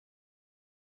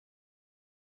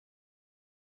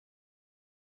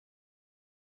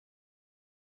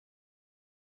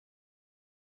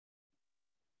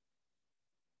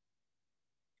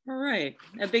All right.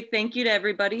 A big thank you to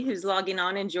everybody who's logging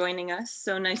on and joining us.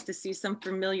 So nice to see some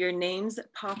familiar names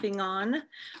popping on.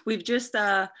 We've just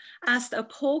asked a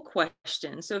poll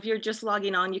question. So if you're just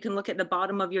logging on, you can look at the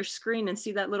bottom of your screen and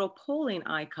see that little polling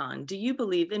icon. Do you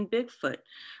believe in Bigfoot?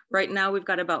 Right now, we've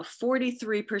got about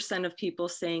 43% of people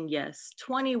saying yes,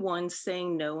 21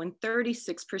 saying no, and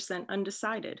 36%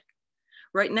 undecided.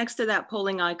 Right next to that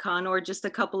polling icon, or just a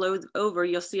couple over,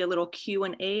 you'll see a little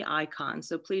Q&A icon.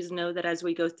 So please know that as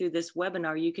we go through this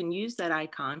webinar, you can use that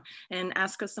icon and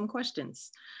ask us some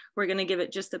questions. We're gonna give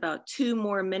it just about 2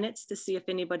 more minutes to see if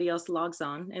anybody else logs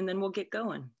on, and then we'll get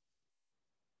going.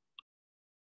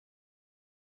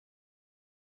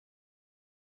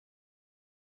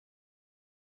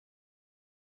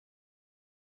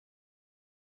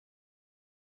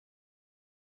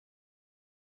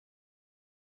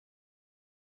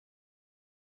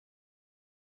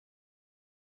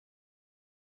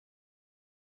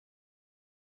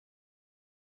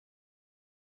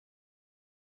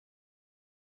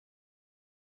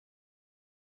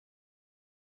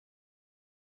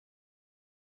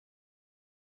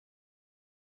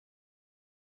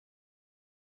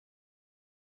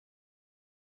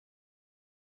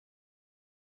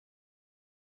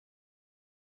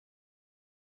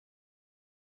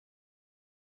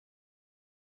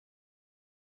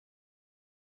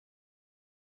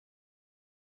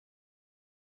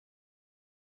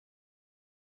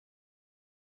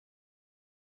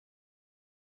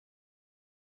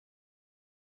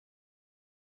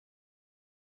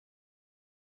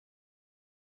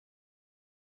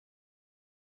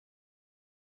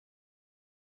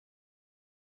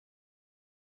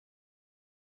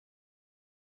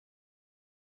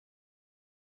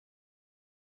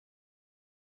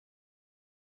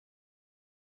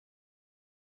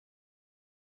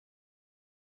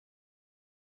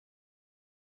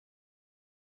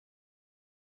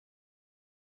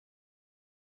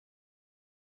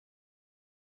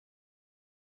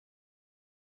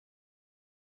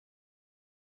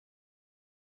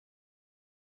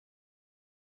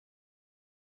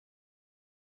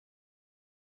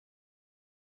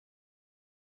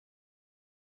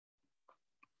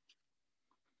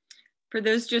 For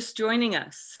those just joining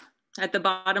us, at the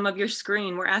bottom of your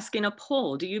screen, we're asking a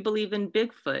poll. Do you believe in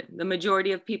Bigfoot? The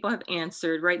majority of people have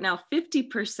answered. Right now,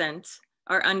 50%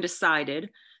 are undecided.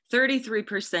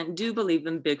 33% do believe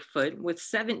in Bigfoot, with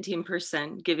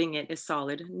 17% giving it a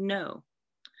solid no.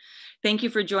 Thank you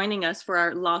for joining us for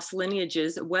our Lost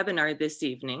Lineages webinar this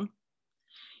evening.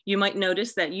 You might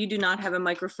notice that you do not have a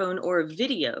microphone or a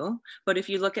video, but if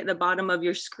you look at the bottom of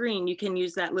your screen, you can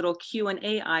use that little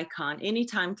Q&A icon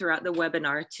anytime throughout the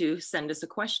webinar to send us a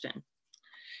question.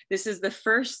 This is the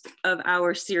first of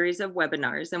our series of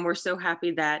webinars, and we're so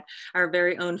happy that our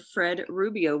very own Fred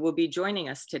Rubio will be joining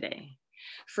us today.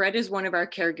 Fred is one of our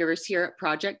caregivers here at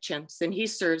Project Chimps, and he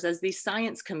serves as the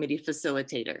science committee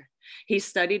facilitator. He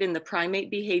studied in the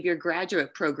primate behavior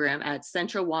graduate program at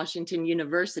Central Washington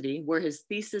University, where his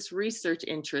thesis research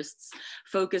interests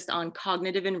focused on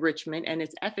cognitive enrichment and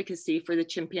its efficacy for the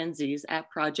chimpanzees at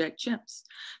Project Chimps.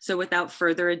 So without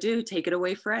further ado, take it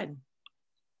away, Fred.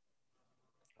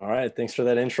 All right, thanks for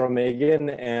that intro, Megan.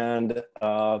 And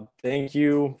thank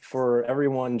you for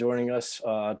everyone joining us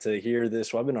to hear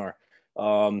this webinar.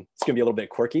 It's gonna be a little bit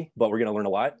quirky, but we're gonna learn a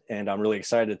lot. And I'm really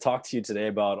excited to talk to you today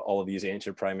about all of these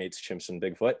ancient primates, chimps, and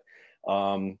Bigfoot.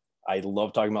 I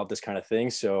love talking about this kind of thing,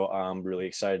 so I'm really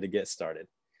excited to get started.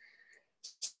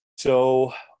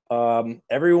 So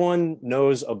everyone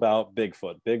knows about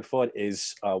Bigfoot. Bigfoot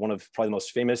is one of probably the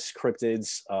most famous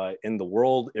cryptids in the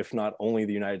world, if not only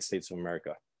the United States of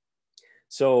America.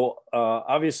 So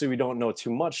obviously we don't know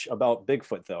too much about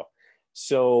Bigfoot though.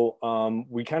 So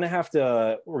we kind of have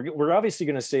to, we're obviously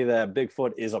going to say that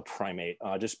Bigfoot is a primate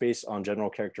just based on general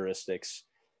characteristics.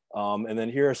 And then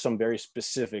here are some very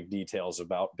specific details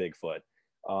about Bigfoot.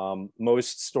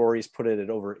 Most stories put it at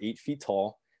over 8 feet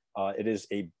tall. It is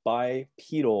a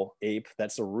bipedal ape.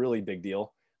 That's a really big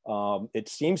deal. It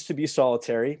seems to be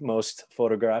solitary. Most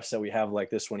photographs that we have like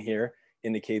this one here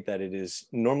indicate that it is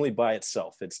normally by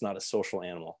itself. It's not a social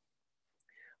animal.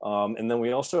 And then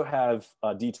we also have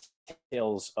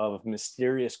details of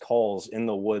mysterious calls in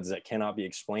the woods that cannot be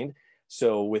explained.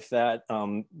 So with that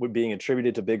being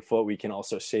attributed to Bigfoot, we can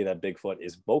also say that Bigfoot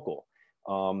is vocal.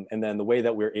 And then the way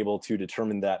that we're able to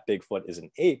determine that Bigfoot is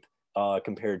an ape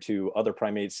compared to other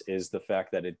primates is the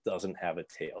fact that it doesn't have a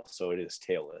tail. So it is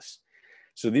tailless.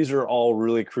 So these are all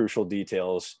really crucial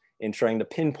details in trying to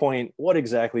pinpoint what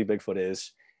exactly Bigfoot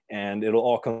is. And it'll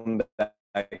all come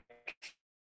back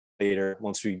later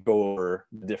once we go over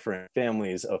the different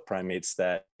families of primates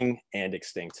that are and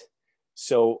extinct.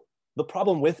 So The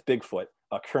problem with Bigfoot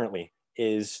currently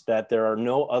is that there are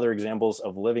no other examples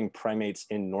of living primates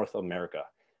in North America.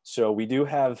 So we do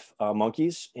have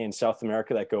monkeys in South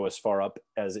America that go as far up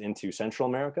as into Central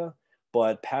America,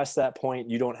 but past that point,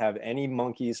 you don't have any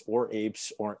monkeys or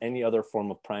apes or any other form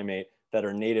of primate that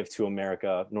are native to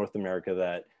America, North America,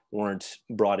 that weren't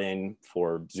brought in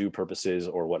for zoo purposes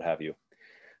or what have you.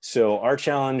 So our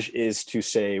challenge is to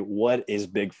say, what is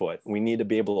Bigfoot? We need to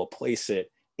be able to place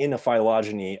it in a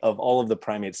phylogeny of all of the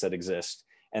primates that exist.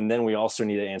 And then we also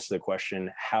need to answer the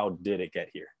question, how did it get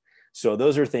here? So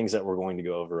those are things that we're going to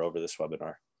go over this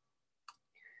webinar.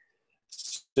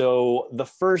 So the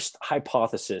first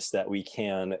hypothesis that we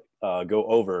can go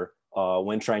over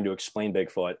when trying to explain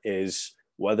Bigfoot is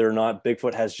whether or not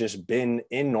Bigfoot has just been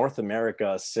in North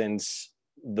America since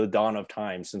the dawn of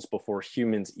time, since before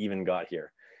humans even got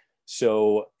here.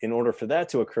 So in order for that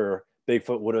to occur,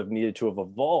 Bigfoot would have needed to have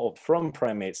evolved from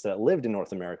primates that lived in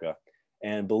North America.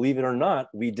 And believe it or not,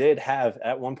 we did have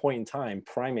at one point in time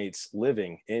primates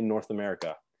living in North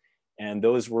America, and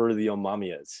those were the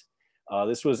Omamiids.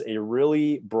 This was a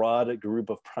really broad group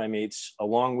of primates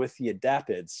along with the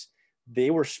Adapids.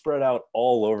 They were spread out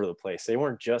all over the place. They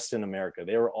weren't just in America.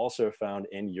 They were also found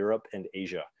in Europe and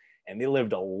Asia, and they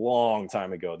lived a long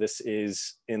time ago. This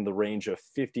is in the range of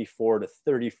 54 to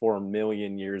 34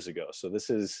 million years ago. So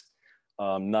this is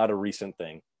not a recent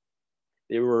thing.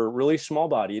 They were really small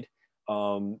bodied,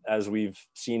 as we've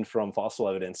seen from fossil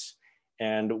evidence.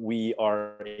 And we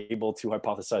are able to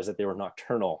hypothesize that they were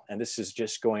nocturnal. And this is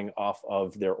just going off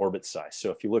of their orbit size. So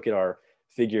if you look at our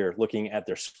figure, looking at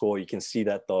their skull, you can see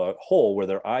that the hole where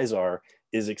their eyes are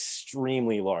is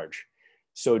extremely large.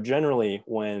 So generally,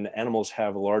 when animals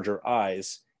have larger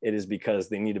eyes, it is because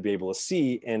they need to be able to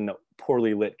see in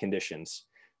poorly lit conditions.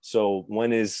 So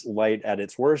when is light at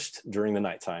its worst? During the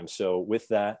nighttime. So with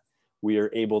that, we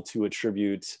are able to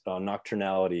attribute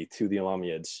nocturnality to the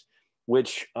Omamiids,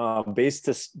 which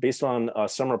based on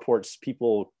some reports,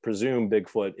 people presume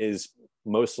Bigfoot is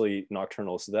mostly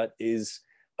nocturnal. So that is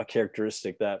a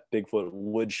characteristic that Bigfoot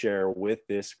would share with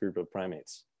this group of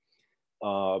primates.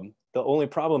 The only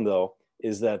problem though,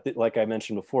 is that, like I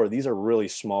mentioned before, these are really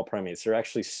small primates. They're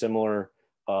actually similar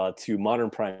to modern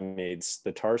primates,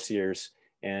 the tarsiers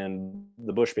and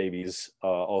the bush babies,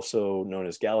 also known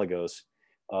as galagos.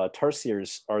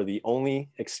 Tarsiers are the only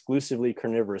exclusively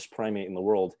carnivorous primate in the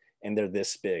world, and they're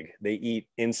this big. They eat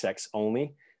insects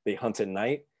only, they hunt at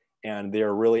night, and they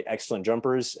are really excellent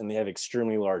jumpers, and they have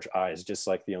extremely large eyes, just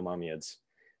like the Omamiids.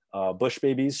 Bush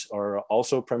babies are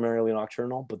also primarily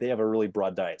nocturnal, but they have a really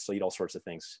broad diet, so they eat all sorts of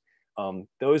things.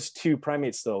 Those two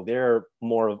primates, though, they're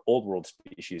more of old world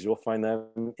species. You'll find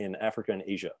them in Africa and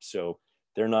Asia, so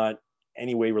they're not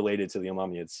any way related to the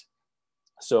Omamiids.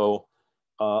 So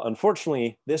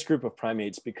unfortunately, this group of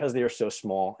primates, because they are so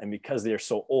small and because they are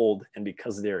so old and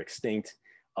because they're extinct,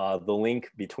 the link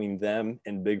between them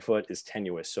and Bigfoot is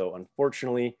tenuous. So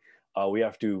unfortunately, we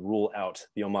have to rule out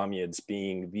the Omamiids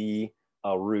being the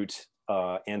root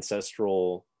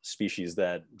ancestral species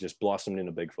that just blossomed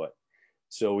into Bigfoot.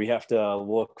 So we have to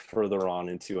look further on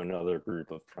into another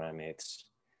group of primates.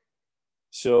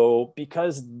 So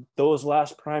because those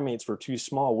last primates were too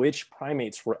small, which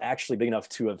primates were actually big enough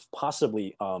to have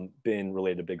possibly been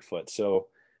related to Bigfoot? So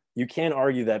you can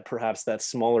argue that perhaps that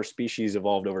smaller species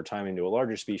evolved over time into a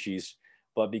larger species,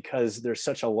 but because there's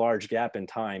such a large gap in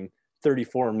time,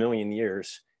 34 million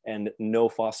years, and no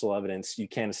fossil evidence, you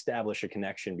can't establish a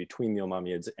connection between the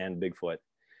Omamiids and Bigfoot.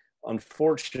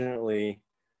 Unfortunately,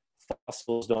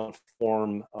 fossils don't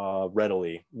form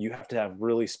readily. You have to have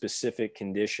really specific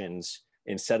conditions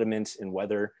in sediments and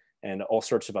weather and all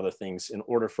sorts of other things in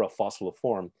order for a fossil to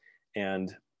form.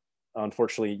 And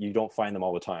unfortunately, you don't find them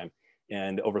all the time.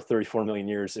 And over 34 million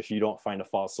years, if you don't find a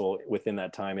fossil within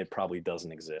that time, it probably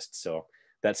doesn't exist. So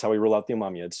that's how we rule out the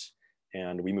Omamiids,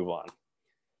 and we move on.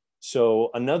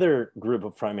 So another group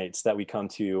of primates that we come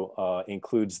to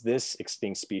includes this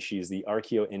extinct species, the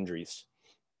Archaeoindres.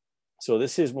 So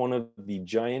this is one of the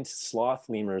giant sloth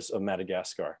lemurs of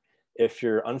Madagascar. If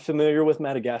you're unfamiliar with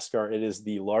Madagascar, it is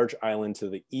the large island to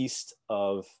the east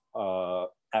of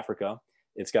Africa.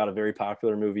 It's got a very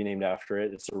popular movie named after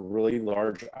it. It's a really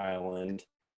large island.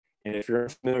 And if you're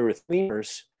unfamiliar with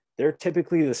lemurs, they're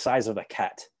typically the size of a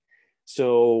cat.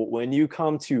 So when you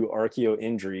come to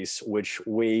Archaeoindres, which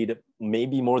weighed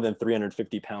maybe more than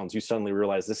 350 pounds, you suddenly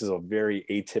realize this is a very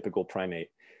atypical primate.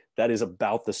 That is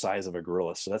about the size of a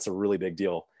gorilla. So that's a really big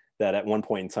deal that at one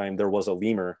point in time, there was a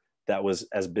lemur that was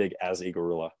as big as a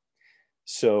gorilla.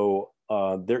 So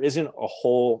there isn't a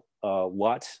whole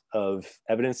lot of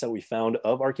evidence that we found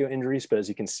of Archaeoindres, but as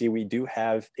you can see, we do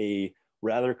have a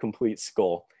rather complete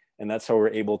skull. And that's how we're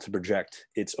able to project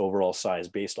its overall size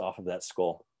based off of that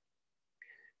skull.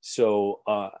 So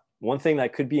one thing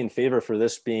that could be in favor for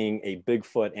this being a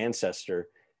Bigfoot ancestor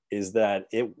is that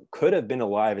it could have been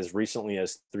alive as recently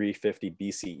as 350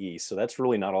 BCE. So that's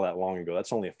really not all that long ago.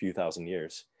 That's only a few thousand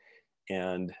years.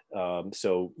 And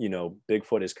so, you know,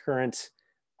 Bigfoot is current,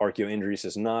 Archaeoindris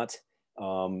is not.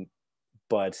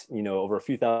 But, you know, over a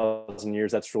few thousand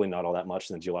years, that's really not all that much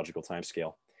in the geological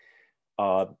timescale.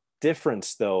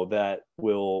 Difference, though, that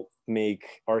will make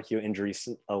Archaeoindris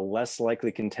a less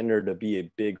likely contender to be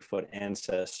a Bigfoot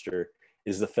ancestor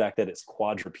is the fact that it's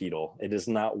quadrupedal. It does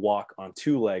not walk on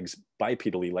two legs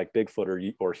bipedally like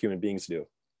Bigfoot or human beings do.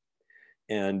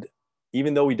 And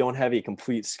even though we don't have a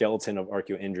complete skeleton of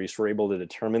Archaeoindris, we're able to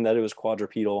determine that it was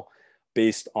quadrupedal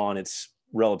based on its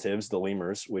relatives, the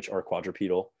lemurs, which are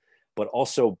quadrupedal, but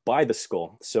also by the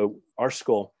skull. So our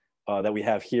skull that we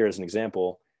have here as an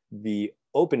example, the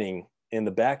opening in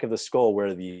the back of the skull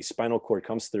where the spinal cord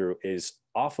comes through is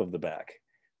off of the back,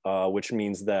 which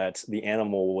means that the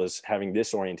animal was having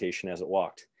disorientation as it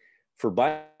walked. For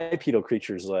bipedal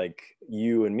creatures like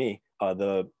you and me,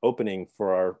 the opening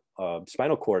for our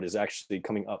spinal cord is actually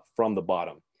coming up from the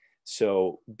bottom.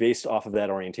 So based off of that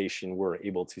orientation, we're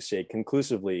able to say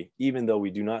conclusively, even though we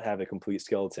do not have a complete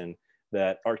skeleton,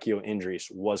 that Archaeoindris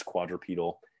was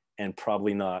quadrupedal and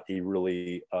probably not a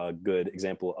really good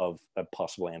example of a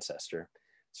possible ancestor.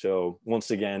 So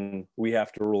once again, we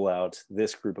have to rule out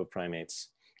this group of primates.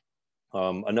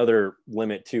 Another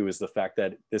limit too is the fact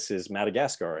that this is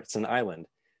Madagascar. It's an island.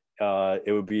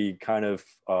 It would be kind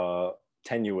of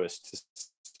tenuous to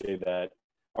say that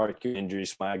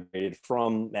Archaeoindris migrated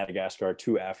from Madagascar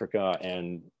to Africa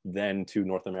and then to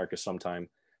North America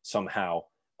somehow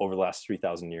over the last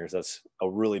 3,000 years. That's a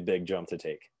really big jump to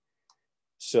take.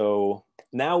 So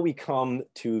now we come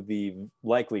to the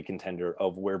likely contender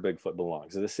of where Bigfoot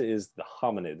belongs. This is the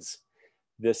hominids.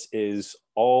 This is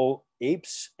all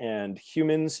apes and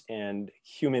humans and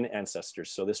human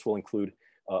ancestors. So this will include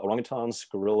orangutans,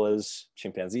 gorillas,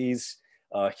 chimpanzees,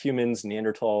 humans,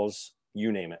 Neanderthals,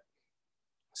 you name it.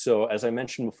 So as I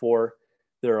mentioned before,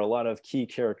 there are a lot of key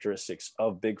characteristics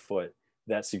of Bigfoot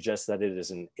that suggest that it is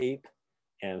an ape.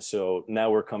 And so now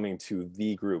we're coming to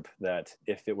the group that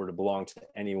if it were to belong to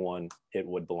anyone, it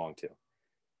would belong to.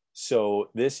 So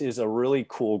this is a really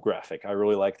cool graphic. I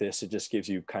really like this. It just gives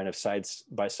you kind of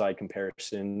side-by-side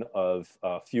comparison of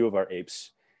a few of our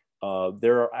apes.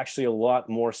 There are actually a lot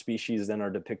more species than are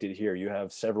depicted here. You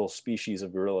have several species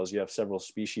of gorillas, you have several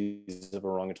species of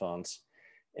orangutans,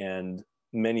 and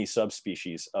many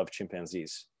subspecies of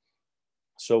chimpanzees.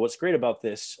 So what's great about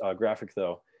this graphic,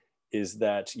 though, is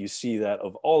that you see that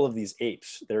of all of these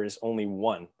apes, there is only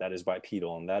one that is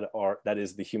bipedal, and that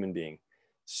is the human being.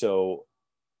 So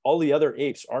all the other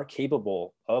apes are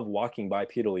capable of walking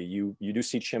bipedally. You do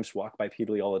see chimps walk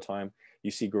bipedally all the time.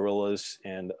 You see gorillas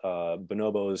and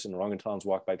bonobos and orangutans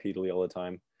walk bipedally all the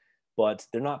time, but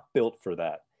they're not built for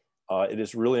that. It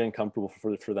is really uncomfortable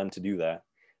for them to do that.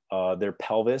 Their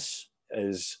pelvis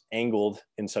is angled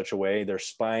in such a way, their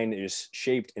spine is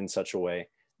shaped in such a way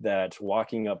that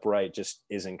walking upright just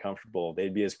isn't comfortable.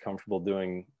 They'd be as comfortable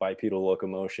doing bipedal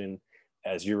locomotion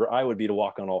as you or I would be to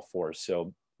walk on all fours.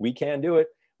 So we can do it.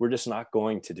 We're just not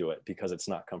going to do it because it's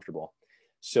not comfortable.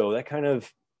 So that kind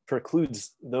of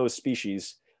precludes those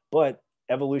species, but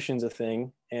evolution's a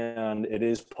thing, and it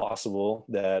is possible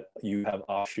that you have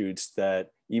offshoots that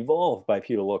evolve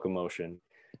bipedal locomotion.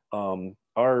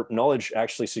 Our knowledge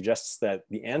actually suggests that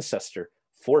the ancestor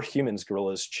for humans,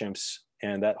 gorillas, chimps,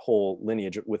 and that whole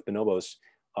lineage with bonobos,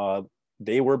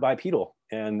 they were bipedal.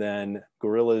 And then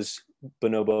gorillas,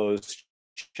 bonobos,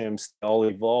 chimps, all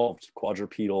evolved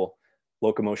quadrupedal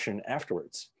locomotion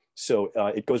afterwards. So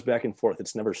it goes back and forth.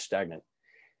 It's never stagnant.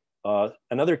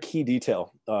 Another key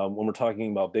detail when we're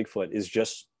talking about Bigfoot is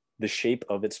just the shape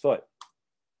of its foot.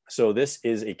 So this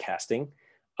is a casting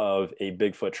of a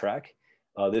Bigfoot track.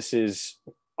 This is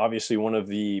obviously one of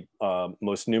the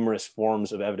most numerous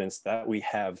forms of evidence that we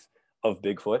have of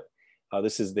Bigfoot.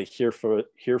 This is the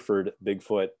Hereford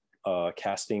Bigfoot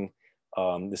casting.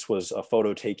 This was a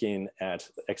photo taken at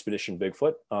Expedition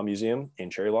Bigfoot Museum in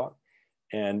Cherry Law.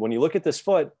 And when you look at this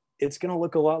foot, it's going to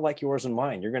look a lot like yours and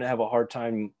mine. You're going to have a hard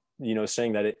time,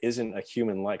 saying that it isn't a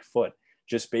human-like foot,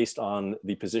 just based on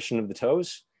the position of the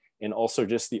toes and also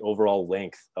just the overall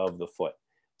length of the foot.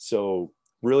 So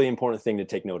really important thing to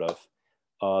take note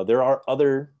of. There are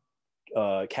other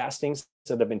castings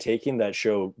that have been taken that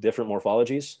show different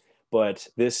morphologies, but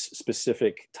this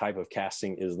specific type of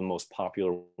casting is the most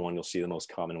popular one you'll see, the most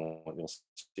common one you'll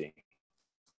see.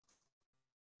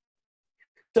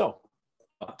 So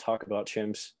talk about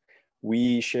chimps.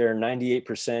 We share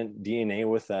 98% DNA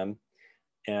with them.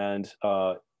 And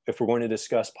if we're going to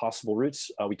discuss possible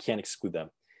roots, we can't exclude them.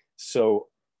 So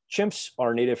chimps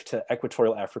are native to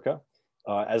equatorial Africa.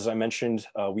 As I mentioned,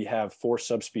 we have 4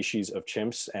 subspecies of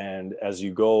chimps. And as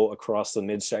you go across the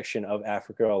midsection of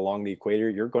Africa along the equator,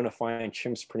 you're going to find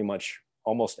chimps pretty much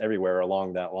almost everywhere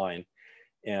along that line.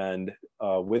 And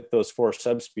with those 4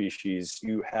 subspecies,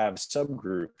 you have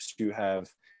subgroups, you have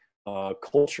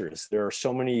cultures. There are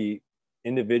so many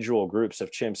individual groups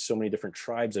of chimps, so many different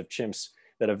tribes of chimps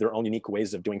that have their own unique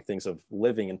ways of doing things, of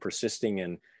living and persisting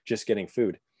and just getting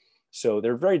food. So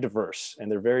they're very diverse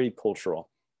and they're very cultural.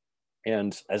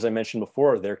 And as I mentioned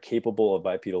before, they're capable of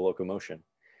bipedal locomotion.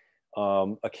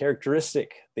 A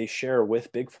characteristic they share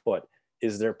with Bigfoot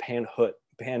is their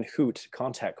pan-hoot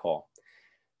contact call.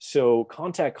 So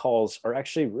contact calls are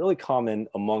actually really common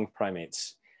among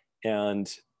primates,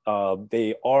 and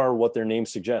they are what their name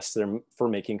suggests, they're for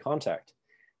making contact.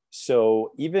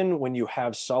 So even when you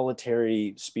have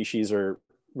solitary species, or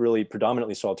really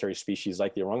predominantly solitary species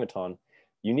like the orangutan,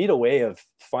 you need a way of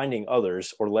finding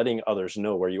others or letting others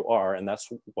know where you are, and that's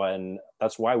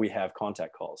why we have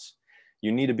contact calls.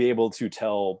 You need to be able to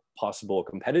tell possible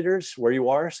competitors where you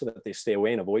are so that they stay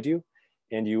away and avoid you.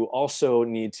 And you also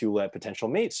need to let potential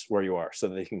mates where you are so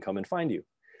that they can come and find you.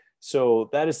 So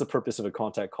that is the purpose of a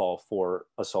contact call for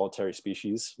a solitary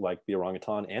species like the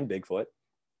orangutan and Bigfoot.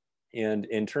 And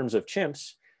in terms of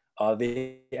chimps,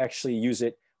 they actually use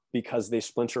it because they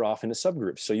splinter off into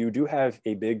subgroups. So you do have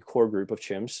a big core group of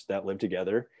chimps that live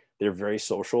together. They're very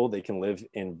social. They can live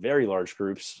in very large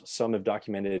groups. Some have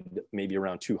documented maybe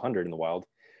around 200 in the wild,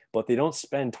 but they don't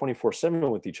spend 24/7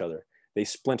 with each other. They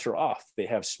splinter off. They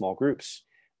have small groups.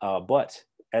 But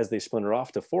as they splinter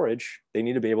off to forage, they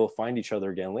need to be able to find each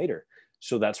other again later.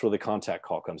 So that's where the contact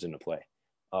call comes into play.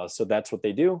 So that's what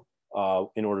they do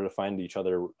in order to find each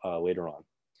other later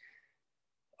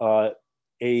on.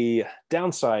 A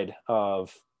downside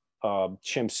of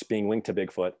chimps being linked to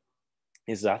Bigfoot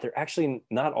is that they're actually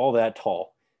not all that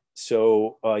tall.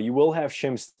 So you will have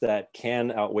chimps that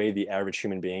can outweigh the average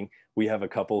human being. We have a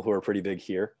couple who are pretty big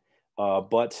here.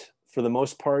 But for the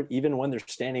most part, even when they're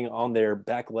standing on their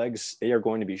back legs, they are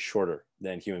going to be shorter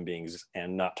than human beings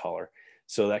and not taller.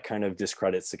 So that kind of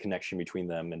discredits the connection between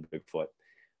them and Bigfoot.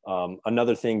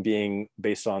 Another thing being,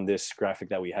 based on this graphic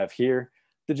that we have here,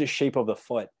 the just shape of the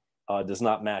foot does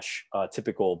not match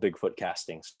typical Bigfoot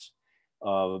castings.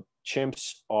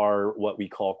 Chimps are what we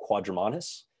call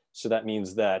quadrimanous. So that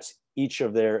means that each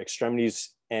of their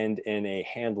extremities end in a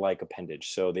hand-like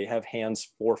appendage. So they have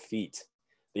hands 4 feet.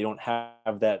 They don't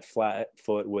have that flat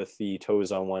foot with the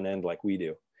toes on one end like we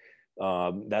do.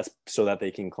 That's so that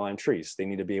they can climb trees. They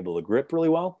need to be able to grip really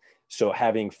well. So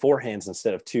having 4 hands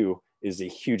instead of 2 is a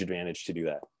huge advantage to do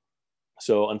that.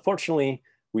 So unfortunately,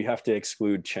 we have to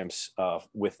exclude chimps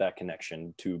with that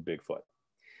connection to Bigfoot.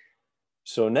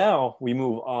 So now we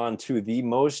move on to the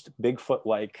most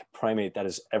Bigfoot-like primate that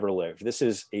has ever lived. This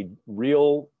is a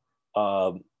real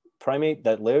primate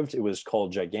that lived. It was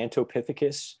called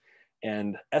Gigantopithecus,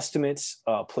 and estimates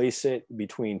place it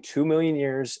between 2 million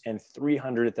years and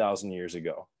 300,000 years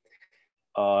ago.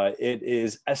 It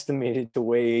is estimated to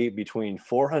weigh between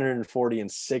 440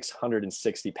 and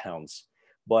 660 pounds.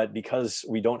 But because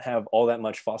we don't have all that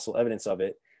much fossil evidence of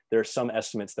it, there are some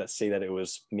estimates that say that it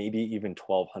was maybe even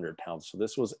 1,200 pounds. So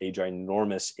this was a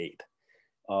ginormous ape.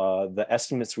 The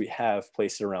estimates we have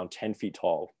place it around 10 feet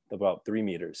tall, about 3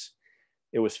 meters.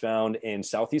 It was found in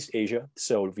Southeast Asia,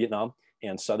 so Vietnam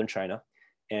and southern China,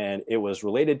 and it was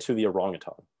related to the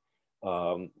orangutan.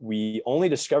 We only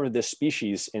discovered this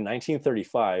species in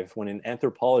 1935 when an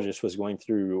anthropologist was going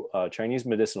through Chinese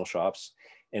medicinal shops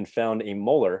and found a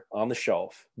molar on the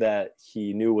shelf that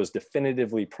he knew was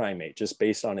definitively primate, just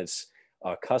based on its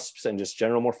cusps and just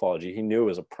general morphology. He knew it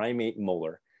was a primate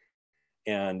molar,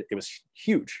 and it was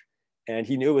huge. And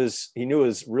he knew it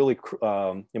was really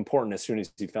important as soon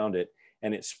as he found it,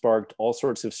 and it sparked all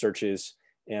sorts of searches.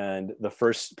 And the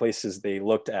first places they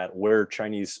looked at were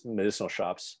Chinese medicinal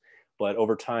shops. But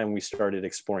over time, we started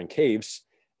exploring caves.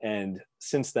 And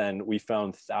since then, we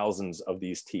found thousands of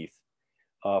these teeth.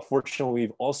 Fortunately,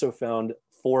 we've also found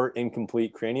 4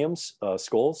 incomplete craniums,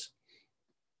 skulls.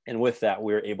 And with that,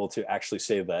 we were able to actually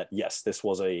say that, yes, this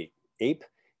was an ape,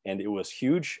 and it was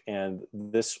huge, and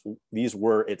these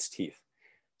were its teeth.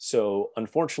 So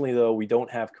unfortunately, though, we don't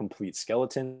have complete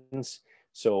skeletons.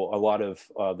 So a lot of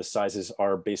the sizes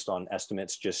are based on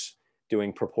estimates, just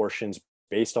doing proportions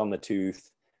based on the tooth,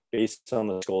 based on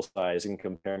the skull size, and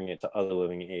comparing it to other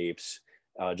living apes,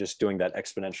 just doing that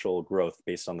exponential growth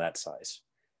based on that size.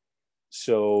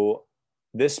 So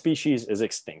this species is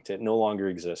extinct. It no longer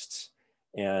exists.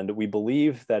 And we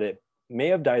believe that it may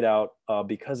have died out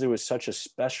because it was such a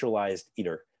specialized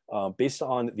eater. Based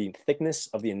on the thickness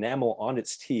of the enamel on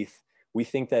its teeth, we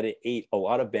think that it ate a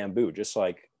lot of bamboo, just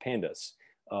like pandas.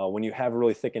 When you have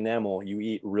really thick enamel, you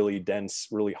eat really dense,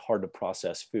 really hard to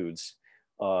process foods.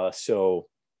 So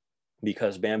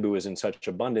because bamboo is in such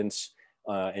abundance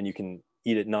and you can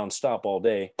eat it nonstop all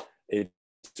day,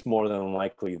 it's more than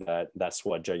likely that that's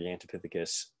what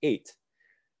Gigantopithecus ate.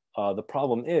 The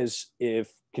problem is,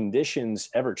 if conditions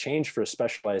ever change for a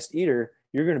specialized eater,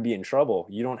 you're going to be in trouble.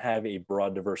 You don't have a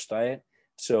broad, diverse diet.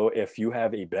 So if you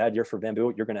have a bad year for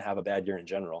bamboo, you're going to have a bad year in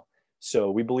general.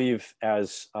 So we believe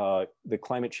as the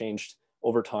climate changed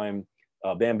over time,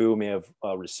 bamboo may have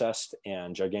recessed,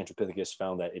 and Gigantopithecus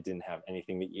found that it didn't have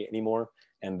anything to eat anymore.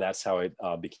 And that's how it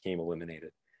became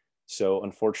eliminated. So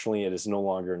unfortunately, it is no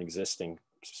longer an existing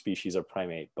species of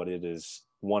primate, but it is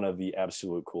one of the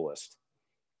absolute coolest.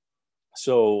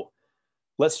 So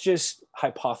let's just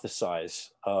hypothesize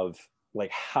of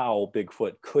like how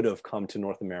Bigfoot could have come to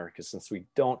North America, since we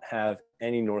don't have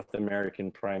any North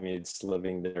American primates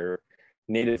living there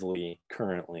natively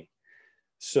currently.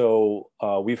 So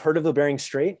we've heard of the Bering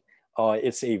Strait.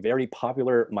 It's a very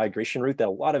popular migration route that a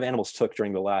lot of animals took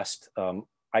during the last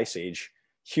ice age,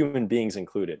 human beings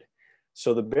included.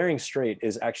 So the Bering Strait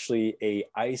is actually a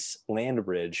ice land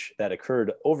bridge that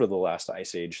occurred over the last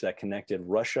ice age that connected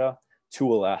Russia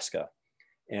to Alaska.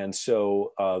 And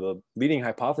so the leading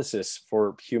hypothesis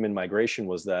for human migration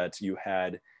was that you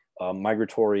had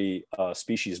migratory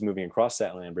species moving across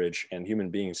that land bridge, and human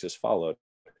beings just followed.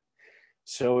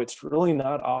 So it's really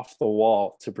not off the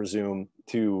wall to presume,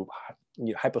 to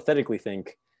hypothetically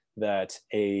think that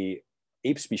a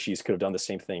ape species could have done the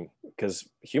same thing, because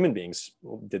human beings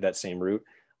did that same route.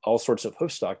 All sorts of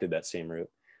hoofstock did that same route.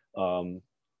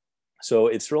 So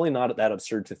it's really not that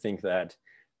absurd to think that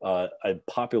a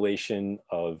population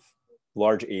of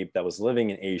large ape that was living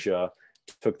in Asia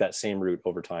took that same route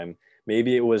over time.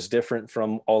 Maybe it was different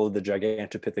from all of the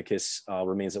Gigantopithecus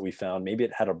remains that we found. Maybe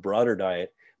it had a broader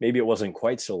diet. Maybe it wasn't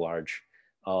quite so large,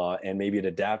 and maybe it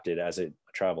adapted as it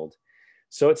traveled.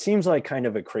 So it seems like kind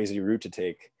of a crazy route to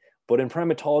take, but in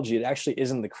primatology, it actually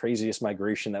isn't the craziest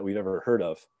migration that we've ever heard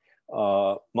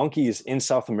of. Monkeys in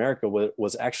South America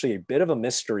was actually a bit of a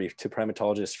mystery to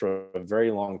primatologists for a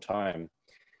very long time.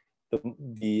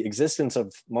 The existence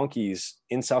of monkeys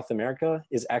in South America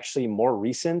is actually more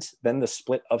recent than the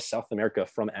split of South America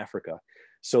from Africa.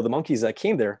 So the monkeys that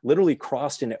came there literally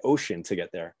crossed an ocean to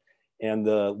get there. And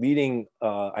the leading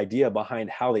idea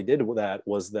behind how they did that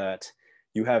was that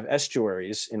you have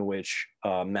estuaries in which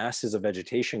masses of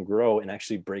vegetation grow and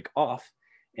actually break off,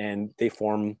 and they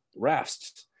form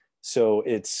rafts. So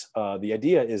it's the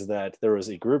idea is that there was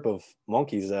a group of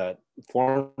monkeys that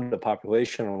formed a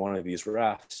population on one of these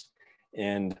rafts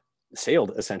and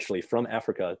sailed essentially from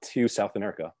Africa to South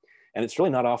America. And it's really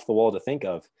not off the wall to think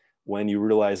of when you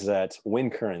realize that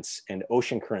wind currents and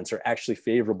ocean currents are actually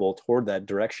favorable toward that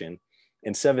direction.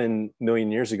 And 7 million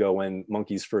years ago, when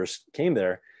monkeys first came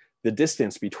there, the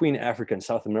distance between Africa and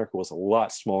South America was a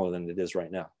lot smaller than it is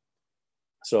right now.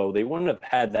 So they wouldn't have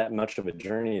had that much of a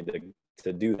journey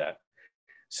to do that.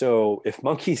 So if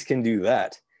monkeys can do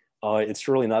that, it's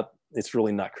really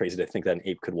not crazy to think that an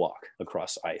ape could walk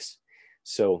across ice.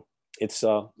 So it's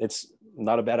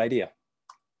not a bad idea.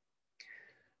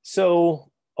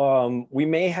 So we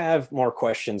may have more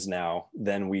questions now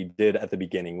than we did at the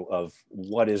beginning of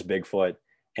what is Bigfoot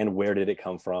and where did it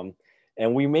come from?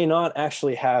 And we may not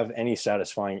actually have any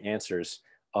satisfying answers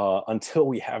until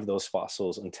we have those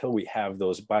fossils, until we have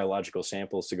those biological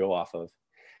samples to go off of.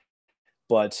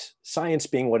 But science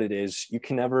being what it is, you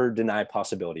can never deny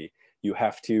possibility. You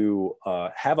have to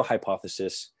have a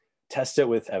hypothesis, test it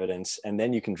with evidence, and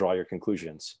then you can draw your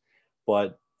conclusions.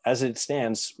 But as it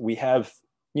stands, we have,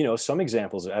 some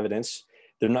examples of evidence.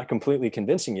 They're not completely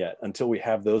convincing yet until we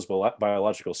have those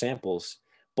biological samples,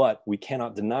 but we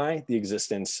cannot deny the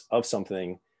existence of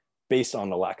something based on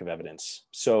the lack of evidence.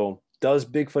 So does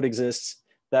Bigfoot exist?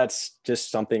 That's just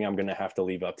something I'm going to have to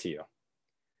leave up to you.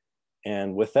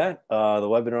 And with that, the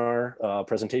webinar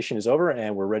presentation is over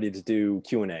and we're ready to do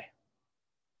Q&A.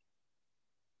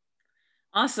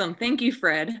 Awesome. Thank you,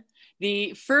 Fred.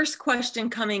 The first question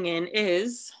coming in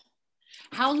is,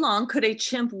 how long could a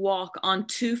chimp walk on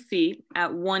 2 feet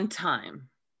at one time?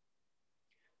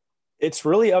 It's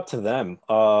really up to them.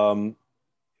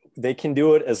 They can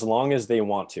do it as long as they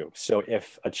want to. So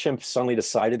if a chimp suddenly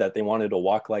decided that they wanted to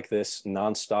walk like this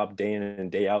nonstop, day in and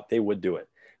day out, they would do it.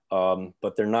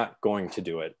 But they're not going to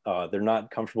do it. They're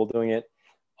not comfortable doing it.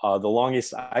 The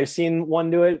longest I've seen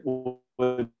one do it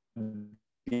would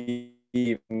be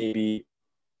maybe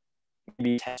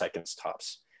maybe 10 seconds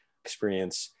tops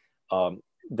experience.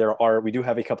 We do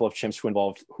have a couple of chimps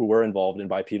who were involved in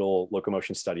bipedal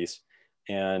locomotion studies,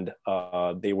 and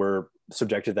they were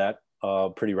subjected to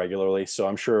that pretty regularly. So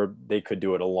I'm sure they could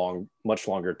do it a much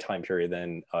longer time period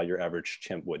than your average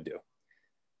chimp would do.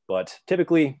 But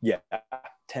typically, yeah,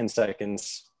 10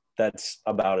 seconds, that's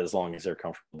about as long as they're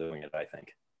comfortable doing it, I think.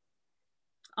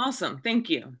 Awesome, thank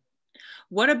you.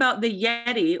 What about the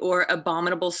Yeti or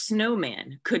abominable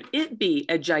snowman? Could it be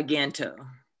a giganto?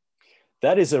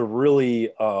 That is a really,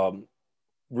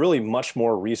 really much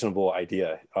more reasonable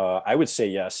idea. I would say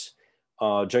yes.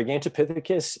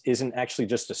 Gigantopithecus isn't actually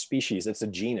just a species, it's a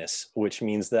genus, which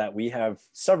means that we have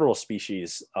several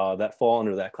species that fall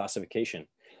under that classification.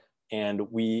 And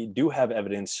we do have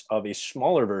evidence of a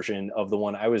smaller version of the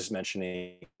one I was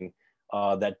mentioning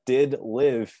that did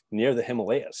live near the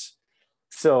Himalayas.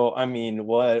 So, I mean,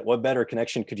 what better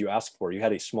connection could you ask for? You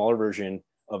had a smaller version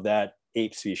of that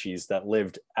ape species that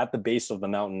lived at the base of the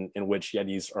mountain in which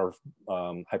Yetis are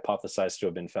hypothesized to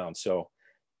have been found. So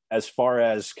as far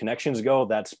as connections go,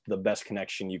 that's the best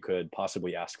connection you could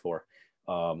possibly ask for.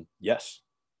 Yes,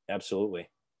 absolutely.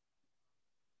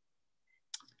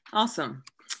 Awesome.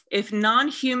 If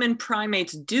non-human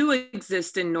primates do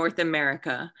exist in North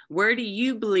America, where do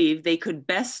you believe they could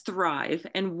best thrive,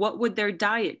 and what would their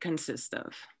diet consist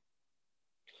of?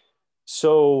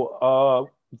 So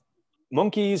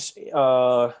monkeys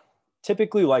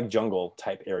typically like jungle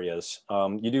type areas.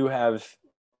 You do have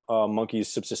monkeys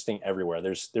subsisting everywhere.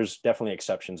 There's definitely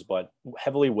exceptions, but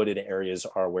heavily wooded areas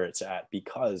are where it's at,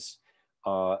 because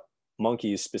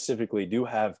monkeys specifically do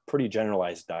have pretty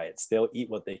generalized diets. They'll eat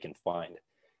what they can find.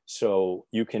 So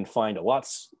you can find a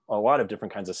lot of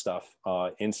different kinds of stuff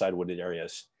inside wooded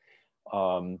areas.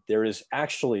 There is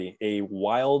actually a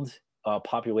wild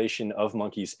population of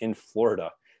monkeys in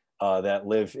Florida that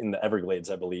live in the Everglades,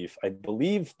 I believe. I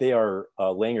believe they are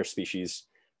Langer species.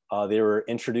 They were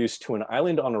introduced to an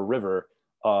island on a river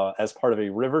as part of a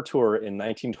river tour in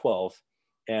 1912.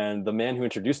 And the man who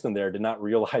introduced them there did not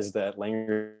realize that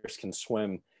langurs can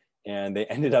swim. And they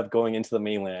ended up going into the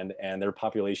mainland, and their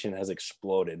population has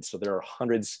exploded. So there are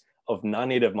hundreds of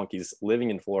non-native monkeys living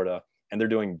in Florida, and they're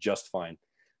doing just fine.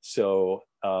 So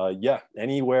yeah,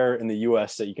 anywhere in the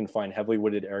US that you can find heavily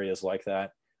wooded areas like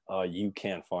that, you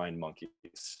can find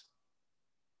monkeys.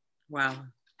 Wow.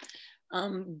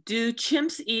 Do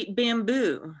chimps eat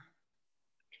bamboo?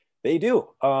 They do.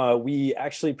 We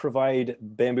actually provide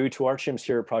bamboo to our chimps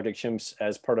here at Project Chimps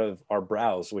as part of our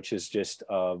browse, which is just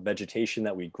vegetation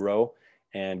that we grow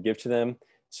and give to them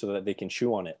so that they can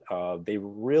chew on it. They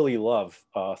really love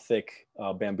thick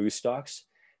bamboo stalks.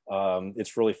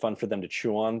 It's really fun for them to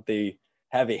chew on. They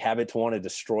have a habit to want to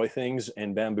destroy things,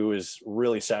 and bamboo is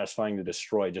really satisfying to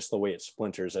destroy, just the way it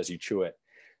splinters as you chew it.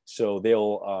 So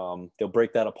they'll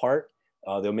break that apart.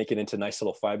 They'll make it into nice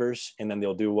little fibers, and then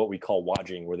they'll do what we call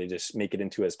wadging, where they just make it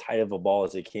into as tight of a ball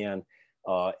as they can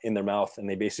in their mouth, and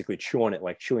they basically chew on it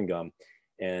like chewing gum.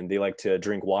 And they like to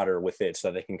drink water with it so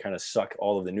that they can kind of suck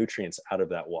all of the nutrients out of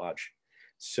that wadge.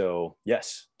 So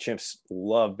yes, chimps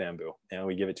love bamboo, and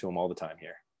we give it to them all the time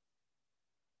here.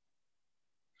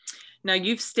 Now,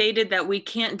 you've stated that we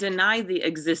can't deny the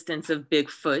existence of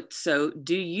Bigfoot. So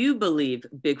do you believe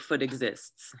Bigfoot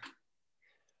exists?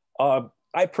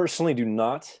 I personally do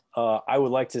not. I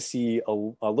would like to see a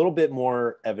little bit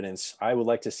more evidence. I would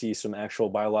like to see some actual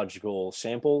biological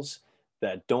samples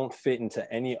that don't fit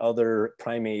into any other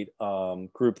primate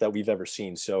group that we've ever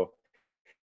seen. So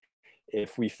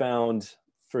if we found,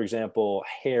 for example,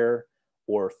 hair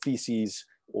or feces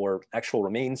or actual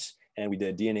remains, and we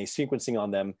did DNA sequencing on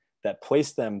them that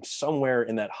placed them somewhere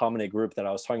in that hominid group that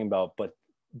I was talking about, but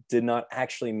did not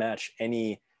actually match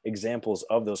any examples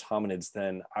of those hominids,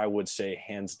 then I would say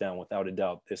hands down, without a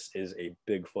doubt, this is a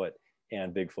Bigfoot,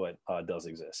 and Bigfoot does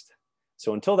exist.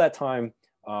 So until that time,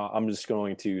 I'm just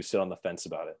going to sit on the fence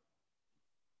about it.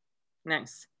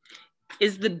 Nice.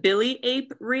 Is the billy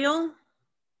ape real?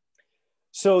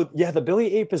 So yeah, the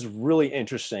billy ape is really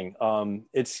interesting.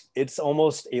 It's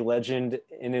almost a legend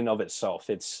in and of itself.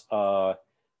 It's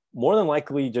more than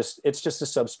likely it's just a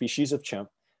subspecies of chimp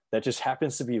that just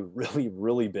happens to be really,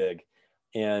 really big.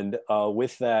 And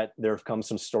with that, there have come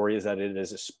some stories that it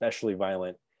is especially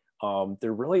violent.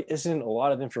 There really isn't a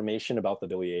lot of information about the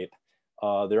billy ape.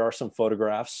 There are some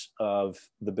photographs of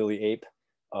the billy ape,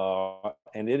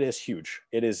 and it is huge.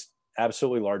 It is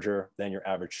absolutely larger than your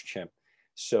average chimp.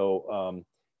 So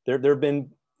there have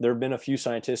been a few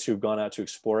scientists who've gone out to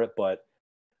explore it, but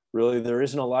really there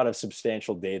isn't a lot of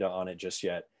substantial data on it just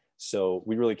yet. So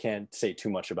we really can't say too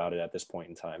much about it at this point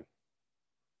in time.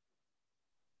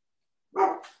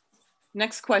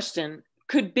 Next question.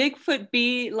 Could Bigfoot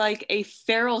be like a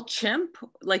feral chimp,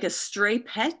 like a stray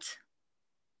pet?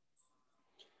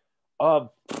 Uh,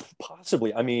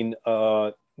 Possibly. I mean,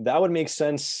 that would make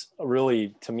sense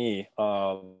really to me.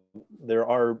 There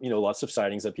are, lots of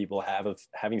sightings that people have of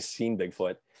having seen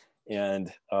Bigfoot. And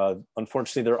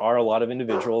unfortunately, there are a lot of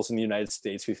individuals in the United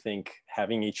States who think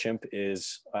having a chimp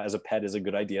as a pet is a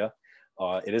good idea.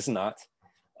 It is not.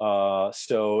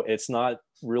 So uh, it's not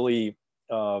really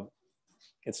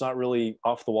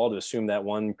off the wall to assume that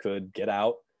one could get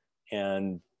out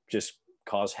and just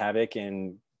cause havoc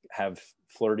and have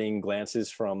flirting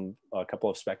glances from a couple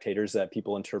of spectators that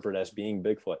people interpret as being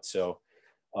Bigfoot. So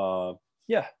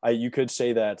yeah, you could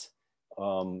say that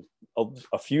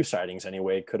a few sightings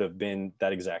anyway could have been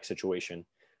that exact situation.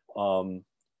 A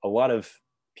lot of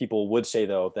people would say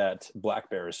though that black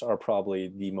bears are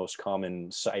probably the most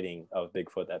common sighting of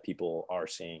Bigfoot that people are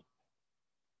seeing.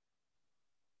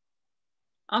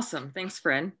 Awesome. Thanks,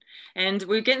 Fred. And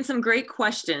we're getting some great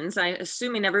questions. I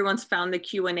assuming everyone's found the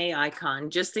Q&A icon.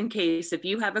 Just in case, if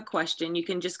you have a question, you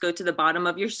can just go to the bottom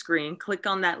of your screen, click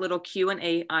on that little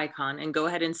Q&A icon and go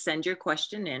ahead and send your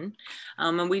question in.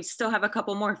 And we still have a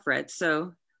couple more, Fred.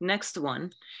 So next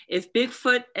one, if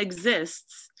Bigfoot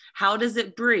exists, how does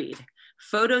it breed?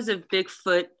 Photos of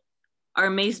Bigfoot are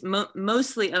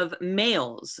mostly of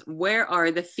males. Where are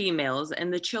the females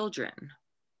and the children?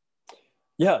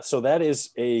 Yeah, so that is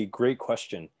a great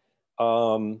question. There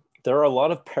are a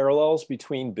lot of parallels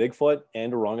between Bigfoot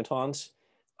and orangutans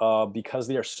because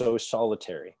they are so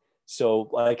solitary. So,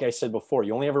 like I said before,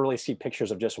 you only ever really see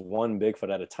pictures of just one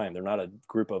Bigfoot at a time. They're not a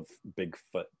group of big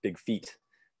feet,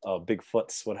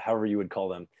 Bigfoots, however you would call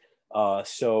them.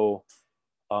 Male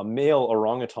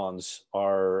orangutans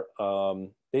are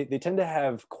they tend to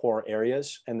have core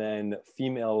areas, and then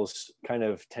females kind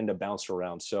of tend to bounce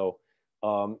around. So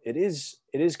it is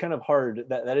kind of hard.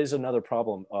 That is another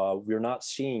problem. We're not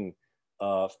seeing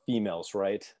females,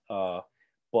 right?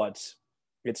 But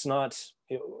it's not.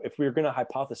 If we were going to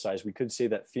hypothesize, we could say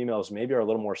that females maybe are a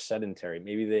little more sedentary.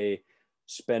 Maybe they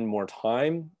spend more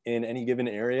time in any given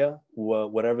area,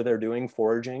 whatever they're doing,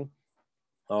 foraging.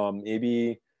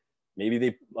 Maybe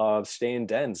they stay in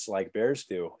dens like bears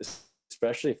do,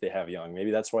 especially if they have young.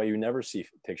 Maybe that's why you never see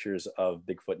pictures of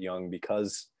Bigfoot young,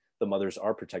 because the mothers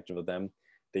are protective of them.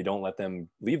 They don't let them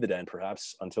leave the den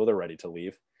perhaps until they're ready to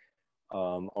leave.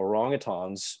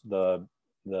 Orangutans, the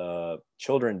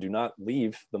children do not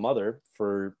leave the mother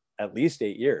for at least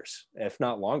 8 years, if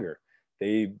not longer.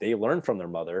 They learn from their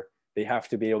mother. They have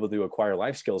to be able to acquire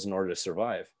life skills in order to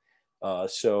survive.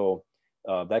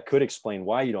 That could explain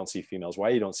why you don't see females, why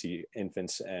you don't see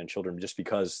infants and children, just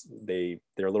because they're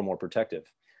a little more protective.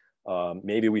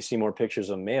 Maybe we see more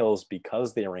pictures of males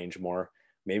because they range more.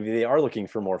 Maybe they are looking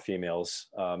for more females.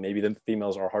 Maybe the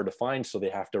females are hard to find, so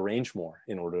they have to range more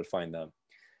in order to find them.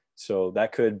 So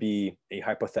that could be a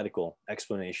hypothetical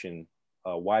explanation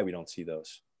why we don't see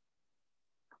those.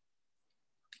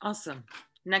 Awesome.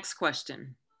 Next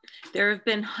question. There have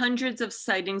been hundreds of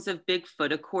sightings of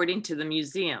Bigfoot according to the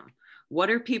museum.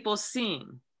 What are people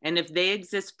seeing? And if they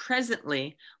exist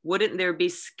presently, wouldn't there be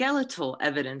skeletal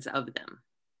evidence of them?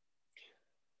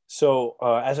 So,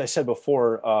 as I said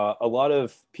before, a lot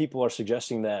of people are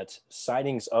suggesting that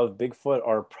sightings of Bigfoot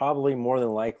are probably more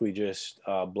than likely just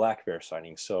black bear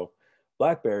sightings. So,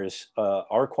 black bears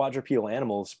are quadrupedal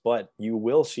animals, but you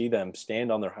will see them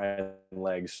stand on their hind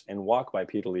legs and walk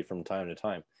bipedally from time to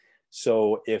time.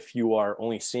 So, if you are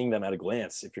only seeing them at a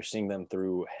glance, if you're seeing them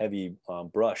through heavy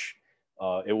brush,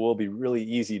 it will be really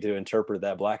easy to interpret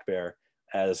that black bear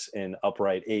as an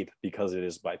upright ape because it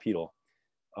is bipedal.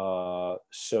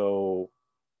 So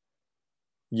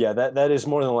yeah, that is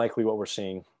more than likely what we're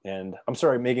seeing. And I'm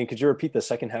sorry, Megan, could you repeat the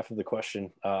second half of the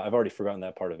question? I've already forgotten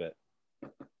that part of it.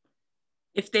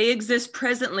 If they exist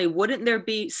presently, wouldn't there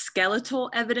be skeletal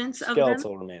evidence of them?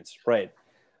 Skeletal remains, right.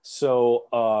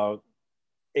 So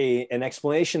an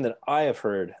explanation that I have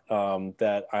heard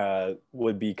that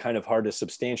would be kind of hard to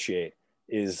substantiate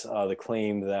is the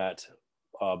claim that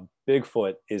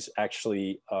Bigfoot is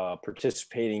actually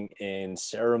participating in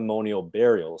ceremonial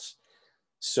burials.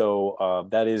 So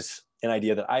that is an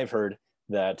idea that I've heard,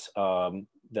 that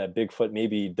that Bigfoot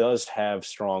maybe does have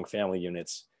strong family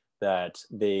units, that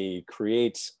they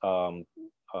create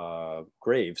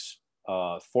graves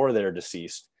for their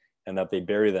deceased, and that they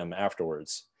bury them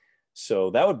afterwards.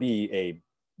 So that would be a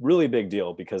really big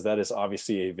deal, because that is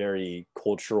obviously a very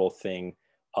cultural thing.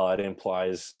 It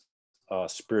implies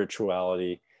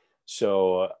spirituality.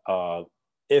 So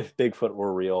if Bigfoot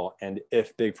were real, and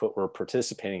if Bigfoot were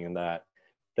participating in that,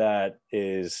 that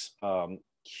is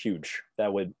huge.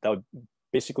 That would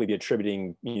basically be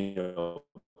attributing,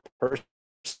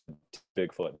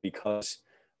 Bigfoot because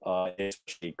it's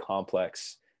a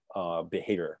complex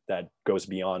behavior that goes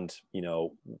beyond,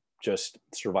 just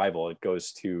survival. It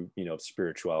goes to,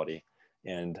 spirituality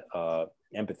and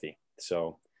empathy.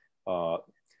 So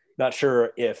not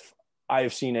sure if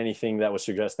I've seen anything that would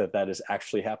suggest that that is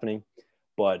actually happening,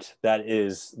 but that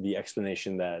is the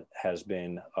explanation that has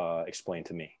been explained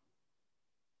to me.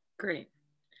 Great.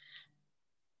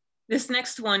 This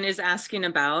next one is asking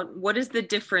about what is the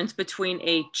difference between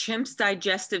a chimp's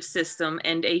digestive system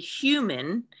and a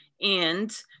human,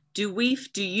 and do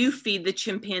you feed the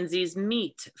chimpanzees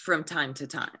meat from time to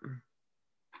time?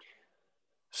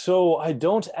 So I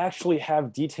don't actually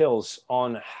have details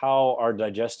on how our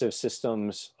digestive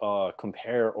systems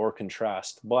compare or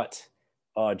contrast, but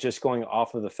just going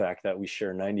off of the fact that we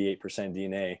share 98%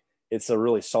 DNA, it's a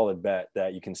really solid bet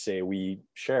that you can say we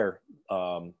share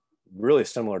really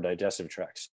similar digestive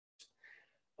tracts.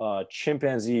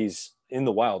 Chimpanzees in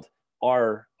the wild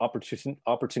are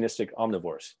opportunistic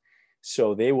omnivores.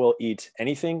 So they will eat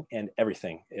anything and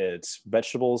everything. It's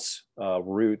vegetables,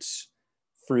 roots,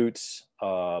 fruits,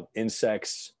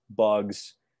 insects,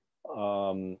 bugs,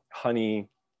 honey,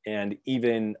 and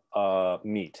even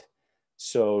meat.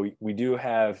 So we do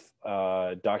have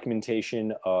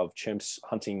documentation of chimps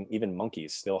hunting even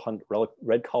monkeys. They'll hunt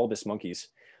red colobus monkeys.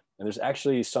 And there's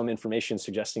actually some information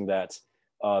suggesting that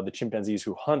the chimpanzees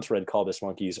who hunt red colobus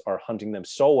monkeys are hunting them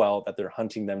so well that they're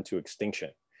hunting them to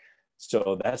extinction.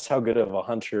 So that's how good of a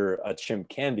hunter a chimp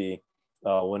can be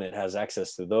when it has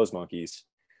access to those monkeys.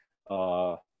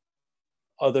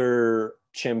 Other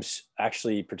chimps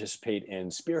actually participate in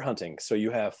spear hunting. So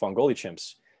you have Fongoli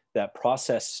chimps that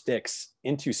process sticks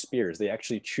into spears. They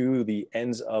actually chew the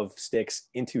ends of sticks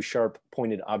into sharp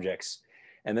pointed objects.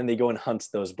 And then they go and hunt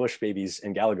those bush babies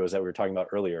and galagos that we were talking about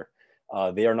earlier.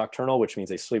 They are nocturnal, which means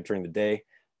they sleep during the day.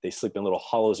 They sleep in little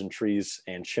hollows in trees,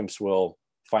 and chimps will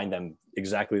find them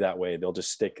exactly that way. They'll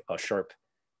just stick a sharp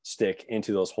stick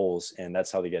into those holes, and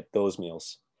that's how they get those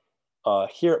meals.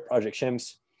 Here at Project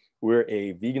Chimps, we're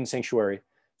a vegan sanctuary,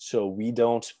 so we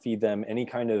don't feed them any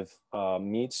kind of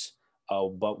meats,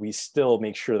 but we still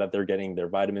make sure that they're getting their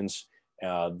vitamins,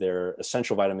 their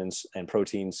essential vitamins and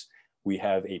proteins. We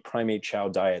have a primate chow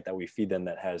diet that we feed them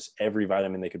that has every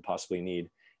vitamin they could possibly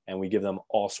need. And we give them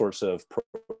all sorts of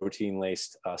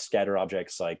protein-laced scatter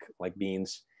objects like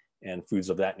beans and foods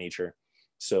of that nature.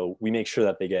 So we make sure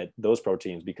that they get those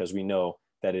proteins because we know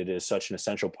that it is such an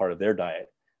essential part of their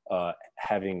diet.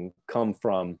 Having come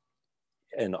from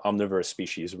an omnivorous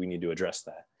species, we need to address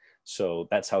that. So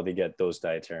that's how they get those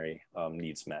dietary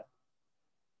needs met.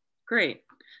 Great.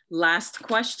 Last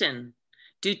question.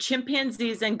 Do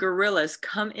chimpanzees and gorillas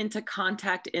come into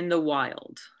contact in the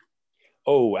wild?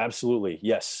 Oh, absolutely.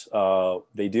 Yes,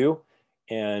 they do.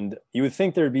 And you would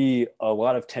think there'd be a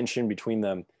lot of tension between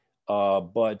them.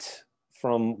 But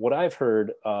from what I've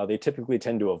heard, they typically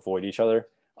tend to avoid each other.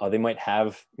 They might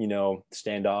have,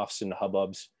 standoffs and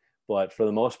hubbubs, but for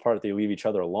the most part, they leave each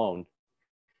other alone.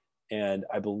 And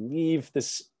I believe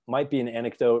this might be an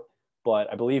anecdote,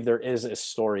 but I believe there is a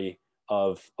story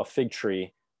of a fig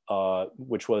tree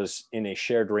which was in a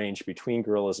shared range between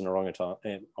gorillas and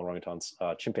orangutans,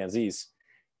 chimpanzees.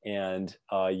 And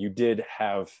you did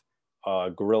have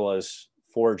gorillas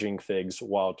foraging figs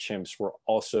while chimps were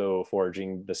also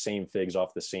foraging the same figs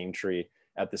off the same tree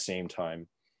at the same time.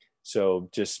 So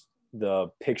just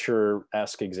the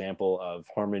picturesque example of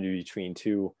harmony between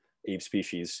two ape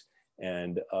species.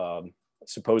 And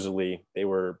supposedly they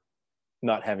were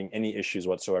not having any issues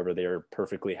whatsoever. They are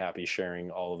perfectly happy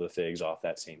sharing all of the figs off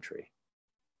that same tree.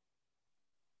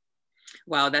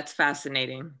 Wow, that's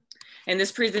fascinating. And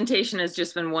this presentation has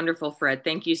just been wonderful, Fred.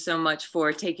 Thank you so much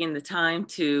for taking the time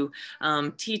to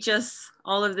teach us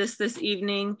all of this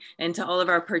evening, and to all of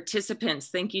our participants.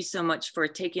 Thank you so much for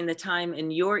taking the time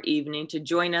in your evening to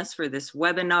join us for this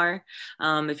webinar.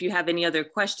 If you have any other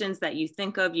questions that you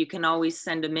think of, you can always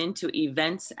send them in to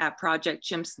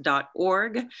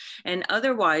events@projectchimps.org. And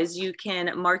otherwise, you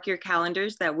can mark your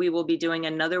calendars that we will be doing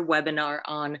another webinar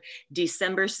on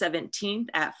December 17th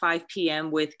at 5 p.m.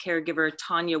 with caregiver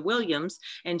Tanya Williams,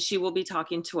 and she will be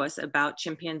talking to us about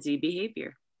chimpanzee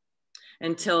behavior.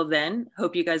 Until then,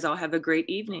 hope you guys all have a great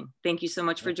evening. Thank you so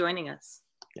much for joining us.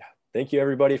 Yeah, thank you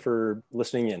everybody for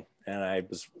listening in. And I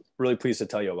was really pleased to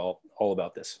tell you all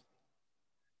about this.